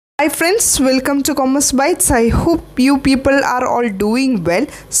Hi friends, welcome to Commerce Bytes. I hope you people are all doing well.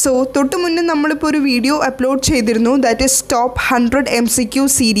 So, തൊട്ട് മുന്നേ നമ്മളിപ്പോൾ ഒരു video upload ചെയ്തിരുന്നു, that is top 100 MCQ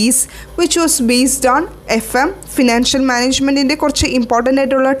series which was based on FM financial മാനേജ്മെൻറ്റിൻ്റെ കുറച്ച് important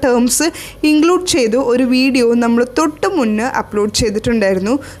ആയിട്ടുള്ള terms include ചെയ്ത് ഒരു video നമ്മൾ തൊട്ട് മുന്നേ അപ്ലോഡ്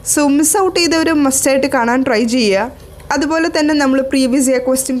ചെയ്തിട്ടുണ്ടായിരുന്നു. സോ മിസ് ഔട്ട് ചെയ്തവർ മസ്റ്റായിട്ട് കാണാൻ ട്രൈ ചെയ്യുക. അതുപോലെ തന്നെ നമ്മൾ പ്രീവിയസ് ഇയർ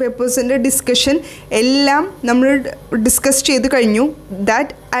ക്വസ്റ്റ്യൻ പേപ്പേഴ്സിൻ്റെ ഡിസ്കഷൻ എല്ലാം നമ്മൾ ഡിസ്കസ് ചെയ്ത് കഴിഞ്ഞു.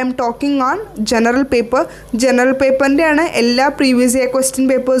 That I am talking on general പേപ്പറിൻ്റെയാണ് എല്ലാ പ്രീവിയസ് ഇയർ ക്വസ്റ്റ്യൻ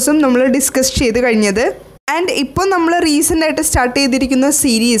പേപ്പേഴ്സും നമ്മൾ ഡിസ്കസ് ചെയ്ത് കഴിഞ്ഞത്. ആൻഡ് ഇപ്പോൾ നമ്മൾ റീസെൻ്റ് ആയിട്ട് സ്റ്റാർട്ട് ചെയ്തിരിക്കുന്ന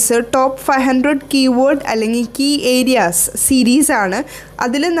സീരീസ് ടോപ്പ് 500 കീവേഡ് അല്ലെങ്കിൽ കീ ഏരിയാസ് സീരീസാണ്.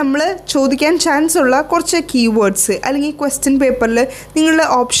 അതിൽ നമ്മൾ ചോദിക്കാൻ ചാൻസ് ഉള്ള കുറച്ച് കീവേഡ്സ് അല്ലെങ്കിൽ ക്വസ്റ്റ്യൻ പേപ്പറിൽ നിങ്ങളുടെ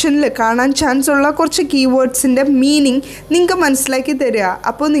ഓപ്ഷനിൽ കാണാൻ ചാൻസ് ഉള്ള കുറച്ച് കീവേഡ്സിൻ്റെ മീനിങ് നിങ്ങൾക്ക് മനസ്സിലാക്കി തരിക.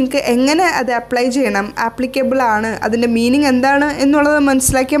 അപ്പോൾ നിങ്ങൾക്ക് എങ്ങനെ അത് അപ്ലൈ ചെയ്യണം, ആപ്ലിക്കബിൾ ആണ്, അതിൻ്റെ മീനിങ് എന്താണ് എന്നുള്ളത്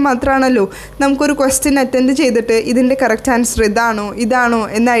മനസ്സിലാക്കിയാൽ മാത്രമാണല്ലോ നമുക്കൊരു ക്വസ്റ്റ്യൻ അറ്റൻഡ് ചെയ്തിട്ട് ഇതിൻ്റെ കറക്റ്റ് ആൻസർ ഇതാണോ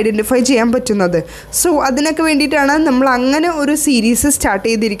എന്ന് ഐഡൻറ്റിഫൈ ചെയ്യാൻ പറ്റുന്നത്. സോ അതിനൊക്കെ വേണ്ടിയിട്ടാണ് നമ്മൾ അങ്ങനെ ഒരു സീരീസ് സ്റ്റാർട്ട്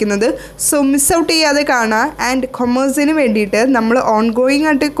ചെയ്തിരിക്കുന്നത്. സോ മിസ് ഔട്ട് ചെയ്യാതെ കാണുക. ആൻഡ് കൊമേഴ്സിന് വേണ്ടിയിട്ട് നമ്മൾ ഓൺഗോയിങ്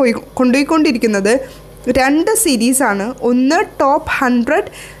ആയിട്ട് കൊണ്ടുപോയിക്കൊണ്ടിരിക്കുന്നത് 2 സീരീസാണ്. ഒന്ന് ടോപ്പ് 100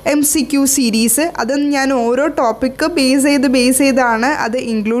 MCQ സീരീസ്, അത് ഞാൻ ഓരോ ടോപ്പിക്ക് ബേസ് ചെയ്താണ് അത്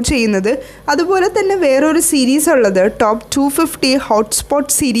ഇൻക്ലൂഡ് ചെയ്യുന്നത്. അതുപോലെ തന്നെ വേറൊരു സീരീസ് ഉള്ളത് ടോപ്പ് 250 ഹോട്ട്സ്പോട്ട്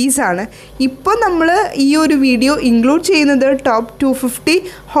സീരീസാണ്. ഇപ്പോൾ നമ്മൾ ഈ ഒരു വീഡിയോ ഇൻക്ലൂഡ് ചെയ്യുന്നത് ടോപ്പ് 250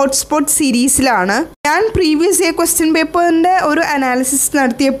 ഹോട്ട്സ്പോട്ട് സീരീസിലാണ്. ഞാൻ പ്രീവിയസ് ഇയർ ക്വസ്റ്റ്യൻ പേപ്പറിൻ്റെ ഒരു അനാലിസിസ്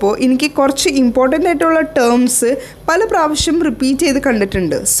നടത്തിയപ്പോൾ എനിക്ക് കുറച്ച് ഇമ്പോർട്ടൻ്റ് ആയിട്ടുള്ള ടേംസ് പല പ്രാവശ്യം റിപ്പീറ്റ് ചെയ്ത്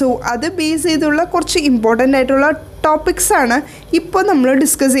കണ്ടിട്ടുണ്ട്. സോ അത് ബേസ് ചെയ്തുള്ള കുറച്ച് ഇമ്പോർട്ടൻ്റ് ആയിട്ടുള്ള ടോപ്പിക്സാണ് ഇപ്പോൾ നമ്മൾ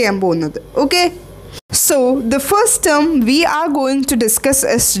ഡിസ്കസ് ചെയ്യാൻ പോകുന്നത്. Okay, so the first term V are going to discuss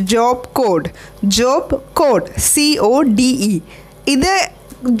is job code. CODE. ഇത്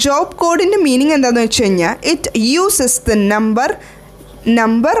ജോബ് കോഡിൻ്റെ മീനിങ് എന്താണെന്ന് വെച്ച് കഴിഞ്ഞാൽ it uses the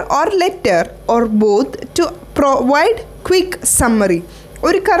number or letter or both to provide quick summary.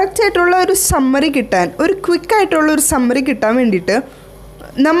 ഒരു കറക്റ്റായിട്ടുള്ള ഒരു സമ്മറി കിട്ടാൻ, ഒരു ക്വിക്കായിട്ടുള്ള ഒരു സമ്മറി കിട്ടാൻ വേണ്ടിയിട്ട്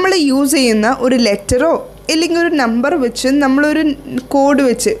നമ്മൾ യൂസ് ചെയ്യുന്ന ഒരു ലെറ്ററോ അല്ലെങ്കിൽ ഒരു നമ്പർ വെച്ച് നമ്മളൊരു കോഡ്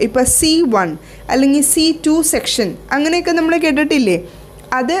വെച്ച്, ഇപ്പോൾ C1 അല്ലെങ്കിൽ C2 സെക്ഷൻ അങ്ങനെയൊക്കെ നമ്മൾ കേട്ടിട്ടില്ലേ,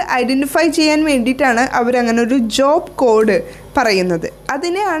 അത് ഐഡൻറ്റിഫൈ ചെയ്യാൻ വേണ്ടിയിട്ടാണ് അവരങ്ങനെ ഒരു ജോബ് കോഡ് പറയുന്നത്.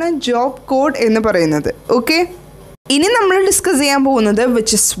 അതിനെയാണ് ജോബ് കോഡ് എന്ന് പറയുന്നത്. ഓക്കെ, ഇനി നമ്മൾ ഡിസ്കസ് ചെയ്യാൻ പോകുന്നത്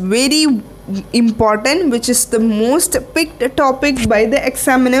which is very important, which is the most picked topic by the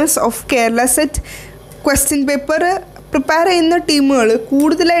examiners of Kerala set question paper prepare ചെയ്യുന്ന ടീമുകൾ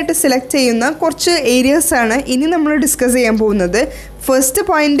കൂടുതലായിട്ട് സെലക്ട് ചെയ്യുന്ന കുറച്ച് ഏരിയാസാണ് ഇനി നമ്മൾ ഡിസ്കസ് ചെയ്യാൻ പോകുന്നത്. ഫസ്റ്റ്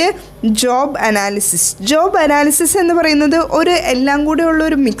പോയിൻ്റ് ജോബ് അനാലിസിസ് എന്ന് പറയുന്നത് ഒരു എല്ലാം കൂടെ ഉള്ള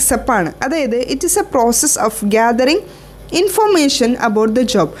ഒരു മിക്സപ്പാണ്. അതായത് it is A process of gathering information about the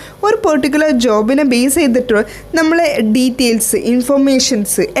job. ഒരു പെർട്ടിക്കുലർ ജോബിനെ ബേസ് ചെയ്തിട്ട് നമ്മൾ ഡീറ്റെയിൽസ്,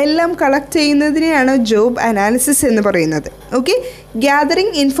 ഇൻഫോർമേഷൻസ് എല്ലാം കളക്ട് ചെയ്യുന്നതിനെയാണ് ജോബ് അനാലിസിസ് എന്ന് പറയുന്നത്. ഓക്കെ,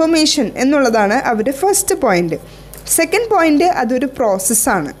 ഗ്യാതറിങ് ഇൻഫോർമേഷൻ എന്നുള്ളതാണ് അവരുടെ ഫസ്റ്റ് പോയിൻ്റ്. സെക്കൻഡ് പോയിൻ്റ് അതൊരു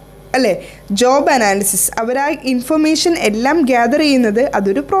പ്രോസസ്സാണ് അല്ലേ. ജോബ് അനാലിസിസ് അവർ ആ ഇൻഫർമേഷൻ എല്ലാം ഗ്യാദർ ചെയ്യുന്നത്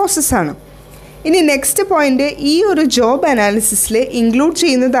അതൊരു പ്രോസസ്സാണ്. ഇനി നെക്സ്റ്റ് പോയിൻ്റ് ഈ ഒരു ജോബ് അനാലിസിസിൽ ഇൻക്ലൂഡ്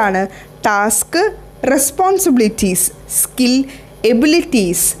ചെയ്യുന്നതാണ് task, responsibilities, skill,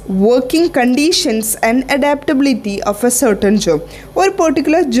 abilities, working conditions and adaptability of A certain job. ഒരു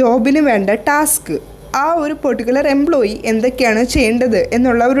പെർട്ടിക്കുലർ ജോബിന് വേണ്ട ടാസ്ക്, ആ ഒരു പെർട്ടിക്കുലർ എംപ്ലോയി എന്തൊക്കെയാണ് ചെയ്യേണ്ടത്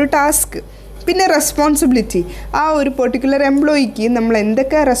എന്നുള്ള ഒരു ടാസ്ക്. പിന്നെ റെസ്പോൺസിബിലിറ്റി, ആ ഒരു പെർട്ടിക്കുലർ എംപ്ലോയിക്ക് നമ്മൾ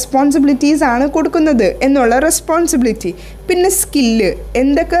എന്തൊക്കെ റെസ്പോൺസിബിലിറ്റീസ് ആണ് കൊടുക്കുന്നത് എന്നുള്ള റെസ്പോൺസിബിലിറ്റി. പിന്നെ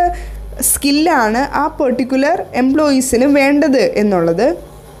എന്തൊക്കെ സ്കില്ലാണ് ആ പെർട്ടിക്കുലർ എംപ്ലോയീസിന് വേണ്ടത് എന്നുള്ളത്.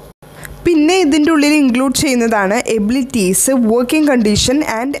 പിന്നെ ഇതിൻ്റെ ഉള്ളിൽ ഇൻക്ലൂഡ് ചെയ്യുന്നതാണ് abilities, working condition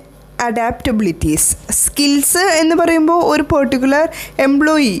and അഡാപ്റ്റബിലിറ്റീസ്. Skills എന്ന് പറയുമ്പോൾ ഒരു പെർട്ടിക്കുലർ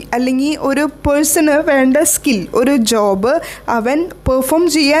എംപ്ലോയി അല്ലെങ്കിൽ ഒരു പേഴ്സണ് വേണ്ട സ്കിൽ, ഒരു ജോബ് അവൻ പെർഫോം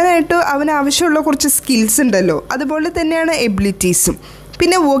ചെയ്യാനായിട്ട് അവന് ആവശ്യമുള്ള കുറച്ച് സ്കിൽസ് ഉണ്ടല്ലോ, അതുപോലെ തന്നെയാണ് എബിലിറ്റീസും.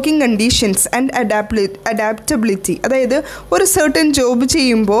 പിന്നെ വർക്കിംഗ് കണ്ടീഷൻസ് ആൻഡ് അഡാപ്റ്റബിലിറ്റി, അതായത് ഒരു സർട്ടൻ ജോബ്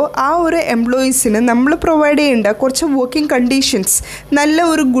ചെയ്യുമ്പോൾ ആ ഒരു എംപ്ലോയീസിന് നമ്മൾ പ്രൊവൈഡ് ചെയ്യേണ്ട കുറച്ച് വർക്കിംഗ് കണ്ടീഷൻസ്, നല്ല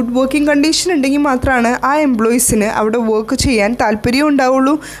ഒരു ഗുഡ് വർക്കിംഗ് കണ്ടീഷൻ ഉണ്ടെങ്കിൽ മാത്രമാണ് ആ എംപ്ലോയീസിന് അവിടെ വർക്ക് ചെയ്യാൻ താല്പര്യം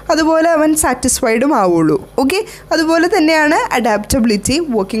ഉണ്ടാവുള്ളൂ, അതുപോലെ അവൻ സാറ്റിസ്ഫൈഡും ആവുള്ളൂ. ഓക്കെ, അതുപോലെ തന്നെയാണ് അഡാപ്റ്റബിലിറ്റി.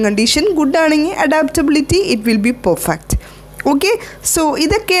 വർക്കിംഗ് കണ്ടീഷൻ ഗുഡ് ആണെങ്കിൽ adaptability it will be perfect. Okay, so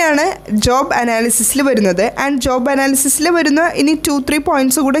ഇതൊക്കെയാണ് ജോബ് അനാലിസിസിൽ വരുന്നത്. ആൻഡ് ജോബ് അനാലിസിസിൽ വരുന്ന ഇനി 2-3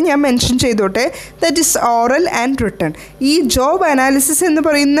 പോയിൻറ്റ്സ് കൂടെ ഞാൻ മെൻഷൻ ചെയ്തോട്ടെ. That is oral and written. ഈ ജോബ് അനാലിസിസ് എന്ന്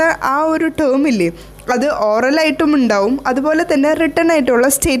പറയുന്ന ആ ഒരു ടേമില്ലേ, അത് ഓറലായിട്ടും ഉണ്ടാവും, അതുപോലെ തന്നെ റിട്ടൺ ആയിട്ടുള്ള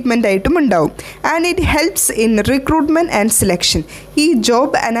സ്റ്റേറ്റ്മെൻ്റ് ആയിട്ടും ഉണ്ടാവും. And it helps in recruitment and selection. ഈ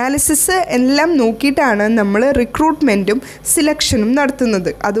ജോബ് അനാലിസിസ് എല്ലാം നോക്കിയിട്ടാണ് നമ്മൾ റിക്രൂട്ട്മെൻറ്റും സെലക്ഷനും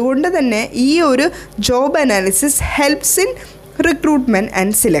നടത്തുന്നത്. അതുകൊണ്ട് തന്നെ ഈ ഒരു job analysis helps in recruitment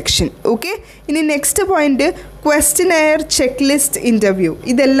and selection. Okay, ഇനി next point questionnaire, check list, interview.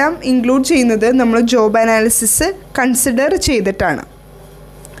 ഇതെല്ലാം ഇൻക്ലൂഡ് ചെയ്യുന്നത് നമ്മൾ ജോബ് അനാലിസിസ് കൺസിഡർ ചെയ്തിട്ടാണ്.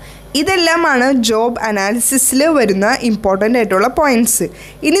 ഇതെല്ലാമാണ് ജോബ് അനാലിസിസിൽ വരുന്ന ഇമ്പോർട്ടൻ്റ് ആയിട്ടുള്ള പോയിൻറ്റ്സ്.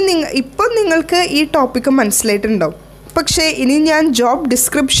 ഇനി ഇപ്പോൾ നിങ്ങൾക്ക് ഈ ടോപ്പിക്ക് മനസ്സിലായിട്ടുണ്ടാവും. പക്ഷേ ഇനി ഞാൻ ജോബ്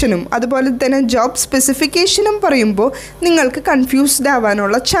ഡിസ്ക്രിപ്ഷനും അതുപോലെ തന്നെ ജോബ് സ്പെസിഫിക്കേഷനും പറയുമ്പോൾ നിങ്ങൾക്ക് കൺഫ്യൂസ്ഡ്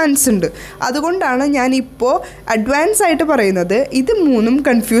ആവാനുള്ള ചാൻസ് ഉണ്ട്. അതുകൊണ്ടാണ് ഞാനിപ്പോൾ അഡ്വാൻസ് ആയിട്ട് പറയുന്നത്. ഇത് മൂന്നും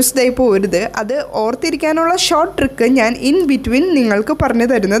കൺഫ്യൂസ്ഡ് ആയി പോകരുത്. അത് ഓർത്തിരിക്കാനുള്ള ഷോർട്ട് ട്രിക്ക് ഞാൻ ഇൻ ബിറ്റ്വീൻ നിങ്ങൾക്ക് പറഞ്ഞു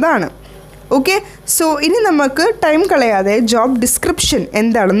തരുന്നതാണ്. ഓക്കെ, സോ ഇനി നമുക്ക് ടൈം കളയാതെ ജോബ് ഡിസ്ക്രിപ്ഷൻ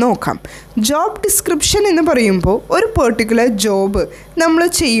എന്താണെന്ന് നോക്കാം. ജോബ് ഡിസ്ക്രിപ്ഷൻ എന്ന് പറയുമ്പോൾ ഒരു പെർട്ടിക്കുലർ ജോബ് നമ്മൾ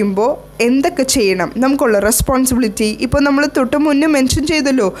ചെയ്യുമ്പോൾ എന്തൊക്കെ ചെയ്യണം, നമുക്കുള്ള റെസ്പോൺസിബിലിറ്റി. ഇപ്പോൾ നമ്മൾ തൊട്ട് മുന്നേ മെൻഷൻ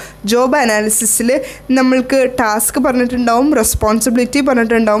ചെയ്തല്ലോ, ജോബ് അനാലിസിസിൽ നമ്മൾക്ക് ടാസ്ക് പറഞ്ഞിട്ടുണ്ടാവും, റെസ്പോൺസിബിലിറ്റി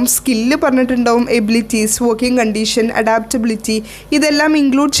പറഞ്ഞിട്ടുണ്ടാവും, സ്കില്ല് പറഞ്ഞിട്ടുണ്ടാവും, എബിലിറ്റീസ്, വർക്കിംഗ് കണ്ടീഷൻ, അഡാപ്റ്റബിലിറ്റി, ഇതെല്ലാം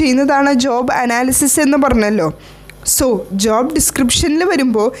ഇൻക്ലൂഡ് ചെയ്യുന്നതാണ് ജോബ് അനാലിസിസ് എന്ന് പറഞ്ഞല്ലോ. സോ ജോബ് ഡിസ്ക്രിപ്ഷനിൽ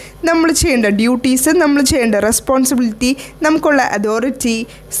വരുമ്പോൾ നമ്മൾ ചെയ്യേണ്ട ഡ്യൂട്ടീസ്, നമ്മൾ ചെയ്യേണ്ട റെസ്പോൺസിബിലിറ്റി, നമുക്കുള്ള authority,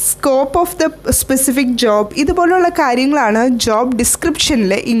 scope of the specific job, ഇതുപോലുള്ള കാര്യങ്ങളാണ് ജോബ്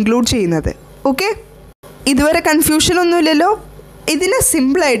ഡിസ്ക്രിപ്ഷനിൽ ഇൻക്ലൂഡ് ചെയ്യുന്നത്. ഓക്കെ, ഇതുവരെ കൺഫ്യൂഷനൊന്നുമില്ലല്ലോ. ഇതിനെ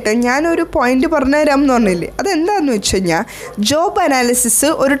സിമ്പിളായിട്ട് ഞാനൊരു പോയിൻ്റ് പറഞ്ഞു തരാം എന്ന് പറഞ്ഞില്ലേ, അതെന്താണെന്ന് വെച്ച് കഴിഞ്ഞാൽ ജോബ് അനാലിസിസ്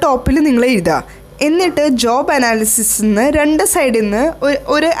ഒരു ടോപ്പിൽ നിങ്ങൾ എഴുതുക. എന്നിട്ട് ജോബ് അനാലിസിസിൽ നിന്ന് രണ്ട് സൈഡിൽ നിന്ന്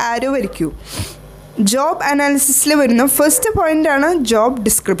ഒരു ആരോ വരയ്ക്കൂ. ജോബ് അനാലിസിസിൽ വരുന്ന ഫസ്റ്റ് പോയിൻ്റാണ് ജോബ്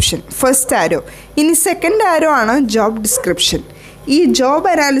ഡിസ്ക്രിപ്ഷൻ, ഫസ്റ്റ് ആരോ. ഇനി സെക്കൻഡ് ആരോ ആണ് ജോബ് ഡിസ്ക്രിപ്ഷൻ. ഈ ജോബ്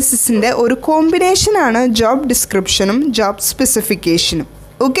അനാലിസിസിൻ്റെ ഒരു കോമ്പിനേഷനാണ് job ഡിസ്ക്രിപ്ഷനും job സ്പെസിഫിക്കേഷനും.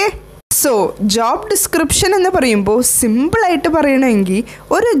 Okay, so job description എന്ന് പറയുമ്പോൾ സിമ്പിളായിട്ട് പറയണമെങ്കിൽ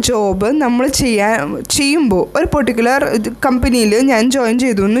ഒരു ജോബ് നമ്മൾ ചെയ്യുമ്പോൾ ഒരു പെർട്ടിക്കുലർ കമ്പനിയിൽ ഞാൻ ജോയിൻ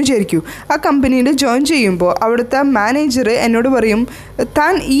ചെയ്തു എന്ന് വിചാരിക്കൂ. ആ കമ്പനിയിൽ ജോയിൻ ചെയ്യുമ്പോൾ അവിടുത്തെ മാനേജർ എന്നോട് പറയും,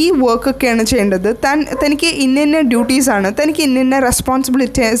 താൻ ഈ വർക്കൊക്കെയാണ് ചെയ്യേണ്ടത്, തനിക്ക് ഇന്ന ഡ്യൂട്ടീസാണ്, തനിക്ക് ഇന്ന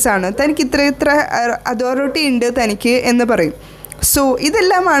റെസ്പോൺസിബിലിറ്റീസാണ്, തനിക്ക് ഇത്ര അതോറിറ്റി ഉണ്ട് തനിക്ക് എന്ന് പറയും. സോ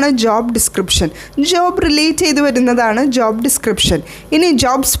ഇതെല്ലാമാണ് ജോബ് ഡിസ്ക്രിപ്ഷൻ. ജോബ് റിലേറ്റ് ചെയ്ത് വരുന്നതാണ് ജോബ് ഡിസ്ക്രിപ്ഷൻ. ഇനി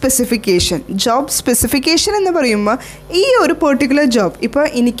ജോബ് സ്പെസിഫിക്കേഷൻ എന്ന് പറയുമ്പോൾ ഈ ഒരു പെർട്ടിക്കുലർ ജോബ്, ഇപ്പോൾ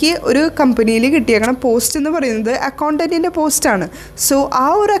എനിക്ക് ഒരു കമ്പനിയിൽ കിട്ടിയേക്കണ പോസ്റ്റ് എന്ന് പറയുന്നത് അക്കൗണ്ടൻറ്റിൻ്റെ പോസ്റ്റാണ്. സോ ആ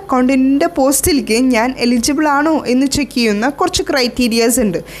ഒരു അക്കൗണ്ടൻറ്റിൻ്റെ പോസ്റ്റിലേക്ക് ഞാൻ എലിജിബിൾ ആണോ എന്ന് ചെക്ക് ചെയ്യുന്ന കുറച്ച് ക്രൈറ്റീരിയാസ്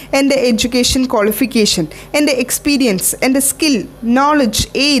ഉണ്ട്. എൻ്റെ എഡ്യൂക്കേഷൻ ക്വാളിഫിക്കേഷൻ, എൻ്റെ എക്സ്പീരിയൻസ്, എൻ്റെ സ്കിൽ, നോളജ്,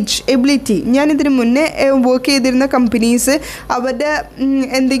 ഏജ്, എബിലിറ്റി. ഞാനിതിന് മുന്നേ വർക്ക് ചെയ്തിരുന്ന കമ്പനീസ് അവരുടെ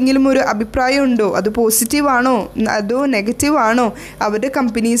എന്തെങ്കിലും ഒരു അഭിപ്രായം ഉണ്ടോ, അത് പോസിറ്റീവാണോ അതോ നെഗറ്റീവാണോ, അവരുടെ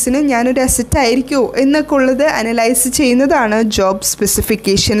കമ്പനീസിന് ഞാനൊരു അസറ്റ് ആയിരിക്കുമോ എന്നൊക്കെ ഉള്ളത് അനലൈസ് ചെയ്യുന്നതാണ് ജോബ്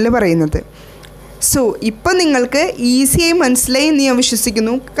സ്പെസിഫിക്കേഷനിൽ പറയുന്നത്. സോ ഇപ്പം നിങ്ങൾക്ക് ഈസിയായി മനസ്സിലായി എന്ന് ഞാൻ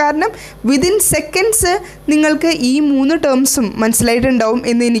വിശ്വസിക്കുന്നു. കാരണം വിതിൻ സെക്കൻഡ്സ് നിങ്ങൾക്ക് ഈ 3 ടേംസും മനസ്സിലായിട്ടുണ്ടാവും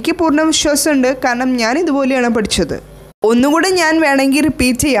എന്ന് എനിക്ക് പൂർണ്ണ വിശ്വാസമുണ്ട്. കാരണം ഞാൻ ഇതുപോലെയാണ് പഠിച്ചത്. ഒന്നുകൂടെ ഞാൻ വേണമെങ്കിൽ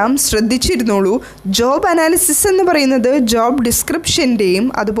റിപ്പീറ്റ് ചെയ്യാം, ശ്രദ്ധിച്ചിരുന്നോളൂ. ജോബ് അനാലിസിസ് എന്ന് പറയുന്നത് ജോബ് ഡിസ്ക്രിപ്ഷൻ്റെയും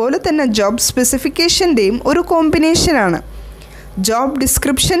അതുപോലെ തന്നെ ജോബ് സ്പെസിഫിക്കേഷൻ്റെയും ഒരു കോമ്പിനേഷനാണ്. ജോബ്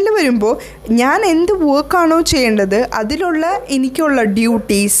ഡിസ്ക്രിപ്ഷനിൽ വരുമ്പോൾ ഞാൻ എന്ത് വർക്കാണോ ചെയ്യേണ്ടത് അതിലുള്ള എനിക്കുള്ള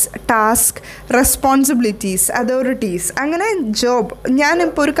ഡ്യൂട്ടീസ്, ടാസ്ക്, റെസ്പോൺസിബിലിറ്റീസ്, അതോറിറ്റീസ്, അങ്ങനെ ജോബ്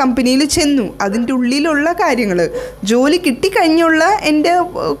ഞാനിപ്പോൾ ഒരു കമ്പനിയിൽ ചെന്നു, അതിൻ്റെ ഉള്ളിലുള്ള കാര്യങ്ങൾ, ജോലി കിട്ടിക്കഴിഞ്ഞുള്ള എൻ്റെ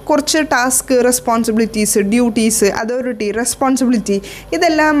കുറച്ച് task, responsibilities, duties, authority, responsibility,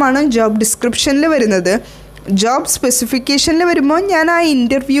 ഇതെല്ലാമാണ് ജോബ് ഡിസ്ക്രിപ്ഷനിൽ വരുന്നത്. ജോബ് സ്പെസിഫിക്കേഷനിൽ വരുമ്പോൾ ഞാൻ ആ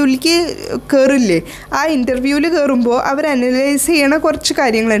ഇൻ്റർവ്യൂവിലേക്ക് കയറില്ലേ, ആ ഇൻ്റർവ്യൂവിൽ കയറുമ്പോൾ അവർ അനലൈസ് ചെയ്യണ കുറച്ച്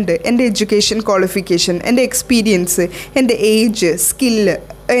കാര്യങ്ങളുണ്ട്. എൻ്റെ എഡ്യൂക്കേഷൻ ക്വാളിഫിക്കേഷൻ, എൻ്റെ എക്സ്പീരിയൻസ്, എൻ്റെ ഏജ്, സ്കില്ല്,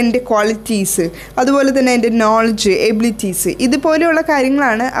 എൻ്റെ ക്വാളിറ്റീസ്, അതുപോലെ തന്നെ എൻ്റെ നോളജ്, എബിലിറ്റീസ്, ഇതുപോലെയുള്ള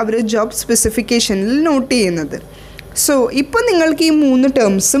കാര്യങ്ങളാണ് അവർ ജോബ് സ്പെസിഫിക്കേഷനിൽ നോട്ട് ചെയ്യുന്നത്. സോ ഇപ്പോൾ നിങ്ങൾക്ക് ഈ 3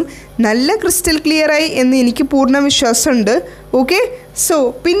 ടേംസും നല്ല ക്രിസ്റ്റൽ ക്ലിയറായി എന്ന് എനിക്ക് പൂർണ്ണ വിശ്വാസമുണ്ട്. ഓക്കെ, സോ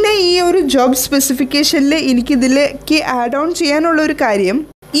പിന്നെ ഈ ഒരു ജോബ് സ്പെസിഫിക്കേഷനിൽ എനിക്കിതിലേക്ക് ആഡ് ഓൺ ചെയ്യാനുള്ളൊരു കാര്യം,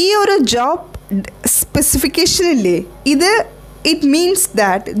 ഈ ഒരു job സ്പെസിഫിക്കേഷനില്ലേ, it means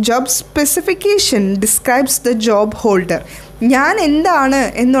that job specification describes the job holder. ഞാൻ എന്താണ്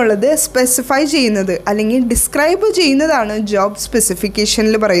എന്നുള്ളത് സ്പെസിഫൈ ചെയ്യുന്നത് അല്ലെങ്കിൽ ഡിസ്ക്രൈബ് ചെയ്യുന്നതാണ് ജോബ്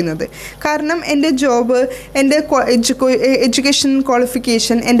സ്പെസിഫിക്കേഷനിൽ പറയുന്നത്. കാരണം എൻ്റെ ജോബ്, എൻ്റെ എഡ്യൂക്കേഷൻ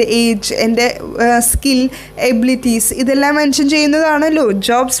ക്വാളിഫിക്കേഷൻ, എൻ്റെ ഏജ്, എൻ്റെ സ്കിൽ, എബിലിറ്റീസ്, ഇതെല്ലാം mention ചെയ്യുന്നതാണല്ലോ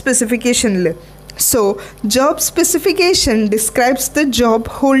job സ്പെസിഫിക്കേഷനിൽ. So, job specification describes the job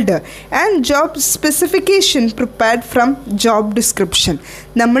holder and job specification prepared from job description.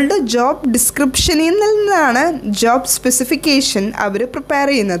 നമ്മളുടെ ജോബ് ഡിസ്ക്രിപ്ഷനിൽ നിന്നാണ് ജോബ് സ്പെസിഫിക്കേഷൻ അവർ പ്രിപ്പയർ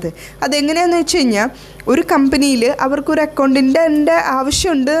ചെയ്യുന്നത്. അതെങ്ങനെയാണെന്ന് വെച്ച് കഴിഞ്ഞാൽ ഒരു കമ്പനിയിൽ അവർക്കൊരു അക്കൗണ്ടൻ്റിൻ്റെ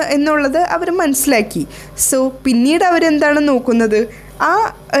ആവശ്യമുണ്ട് എന്നുള്ളത് അവർ മനസ്സിലാക്കി. സോ പിന്നീട് അവരെന്താണ് നോക്കുന്നത്, ആ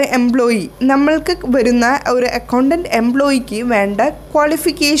എംപ്ലോയി, നമ്മൾക്ക് വരുന്ന ഒരു അക്കൗണ്ടൻറ്റ് എംപ്ലോയിക്ക് വേണ്ട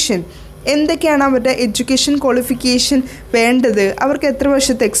ക്വാളിഫിക്കേഷൻ എന്തൊക്കെയാണ്, അവരുടെ എഡ്യൂക്കേഷൻ ക്വാളിഫിക്കേഷൻ വേണ്ടത്, അവർക്ക് എത്ര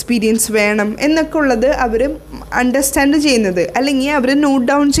വർഷത്തെ എക്സ്പീരിയൻസ് വേണം എന്നൊക്കെ ഉള്ളത് അവർ അണ്ടർസ്റ്റാൻഡ് ചെയ്യുന്നത്, അല്ലെങ്കിൽ അവർ നോട്ട്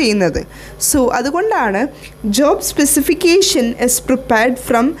ഡൗൺ ചെയ്യുന്നത്. സോ അതുകൊണ്ടാണ് job specification is prepared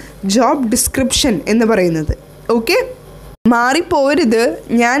from job description എന്ന് പറയുന്നത്. ഓക്കെ, മാറിപ്പോരുത്,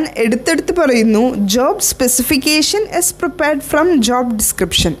 ഞാൻ എടുത്തെടുത്ത് പറയുന്നു job specification is prepared from job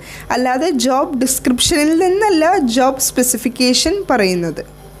description, അല്ലാതെ ജോബ് ഡിസ്ക്രിപ്ഷനിൽ നിന്നല്ല ജോബ് സ്പെസിഫിക്കേഷൻ പറയുന്നത്.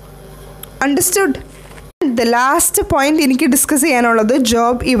 അണ്ടർസ്റ്റുഡ്? ദ ലാസ്റ്റ് പോയിന്റ് എനിക്ക് ഡിസ്കസ് ചെയ്യാനുള്ളത്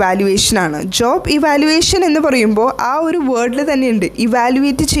ജോബ് ഇവാലുവേഷൻ ആണ്. ജോബ് ഇവാലുവേഷൻ എന്ന് പറയുമ്പോൾ ആ ഒരു വേർഡിൽ തന്നെയുണ്ട്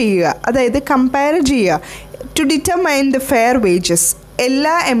ഇവാലുവേറ്റ് ചെയ്യുക, അതായത് കമ്പയർ ചെയ്യുക. To determine the fair wages,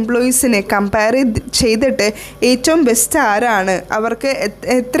 എല്ലാ എംപ്ലോയീസിനെ കമ്പയർ ചെയ്തിട്ട് ഏറ്റവും ബെസ്റ്റ് ആരാണ്, അവർക്ക്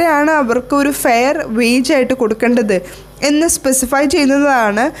എത്രയാണ് അവർക്ക് ഒരു ഫെയർ വേജ് ആയിട്ട് കൊടുക്കേണ്ടത് എന്ന് സ്പെസിഫൈ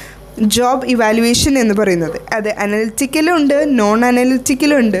ചെയ്യുന്നതാണ് ജോബ് ഇവാലുവേഷൻ എന്ന് പറയുന്നത്. അത് അനലിറ്റിക്കലും ഉണ്ട്, നോൺ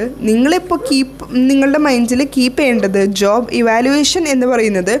അനലിറ്റിക്കലും ഉണ്ട്. നിങ്ങളിപ്പോൾ നിങ്ങളുടെ മൈൻഡിൽ കീപ്പ് ചെയ്യേണ്ടത് ജോബ് ഇവാലുവേഷൻ എന്ന്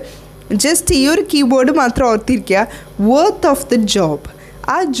പറയുന്നത് ജസ്റ്റ് ഈ ഒരു കീബോർഡ് മാത്രം ഓർത്തിരിക്കുക, വർത്ത് ഓഫ് ദ ജോബ്.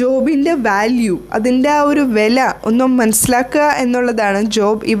 ആ ജോബിൻ്റെ വാല്യൂ, അതിൻ്റെ ആ ഒരു വില ഒന്നും മനസ്സിലാക്കുക എന്നുള്ളതാണ്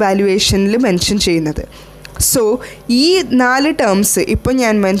ജോബ് ഇവാലുവേഷനിൽ മെൻഷൻ ചെയ്യുന്നത്. സോ ഈ 4 ടേംസ് ഇപ്പോൾ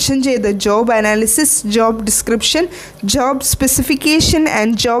ഞാൻ മെൻഷൻ ചെയ്ത job analysis, job description, job specification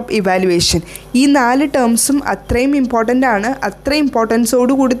and job evaluation, ഈ 4 ടേംസും അത്രയും ഇമ്പോർട്ടൻ്റ് ആണ്. അത്ര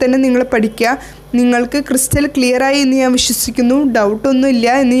ഇമ്പോർട്ടൻസോടു കൂടി തന്നെ നിങ്ങൾ പഠിക്കുക. നിങ്ങൾക്ക് ക്രിസ്റ്റൽ ക്ലിയറായി എന്ന് ഞാൻ വിശ്വസിക്കുന്നു, ഡൗട്ടൊന്നും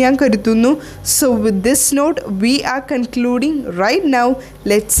ഇല്ല എന്ന് ഞാൻ കരുതുന്നു. So with this nought V R concluding right now.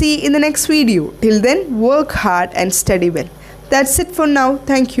 Let's see in the next video. Till then work hard and study well. That's it for now.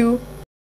 Thank you.